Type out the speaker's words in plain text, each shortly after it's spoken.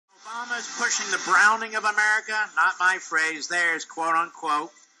Obama's pushing the browning of America, not my phrase, theirs, quote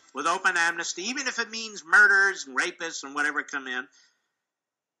unquote, with open amnesty, even if it means murderers and rapists and whatever come in.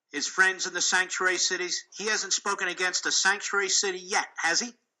 His friends in the sanctuary cities, he hasn't spoken against a sanctuary city yet, has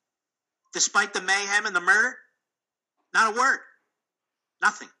he? Despite the mayhem and the murder? Not a word.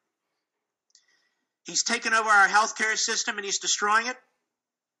 Nothing. He's taken over our healthcare system and he's destroying it.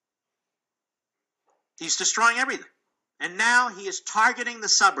 He's destroying everything. And now he is targeting the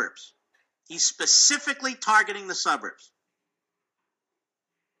suburbs. He's specifically targeting the suburbs.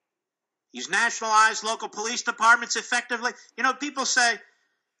 He's nationalized local police departments effectively. You know, people say,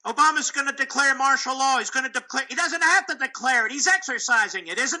 Obama's going to declare martial law. He's going to declare. He doesn't have to declare it. He's exercising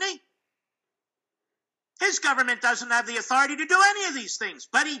it, isn't he? His government doesn't have the authority to do any of these things,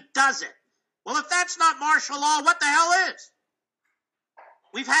 but he does it. Well, if that's not martial law, what the hell is?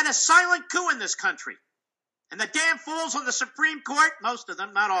 We've had a silent coup in this country. And the damn fools on the Supreme Court, most of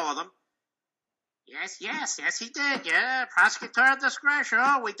them, not all of them. Yes, he did. Yeah, prosecutorial discretion.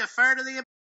 Oh, we defer to the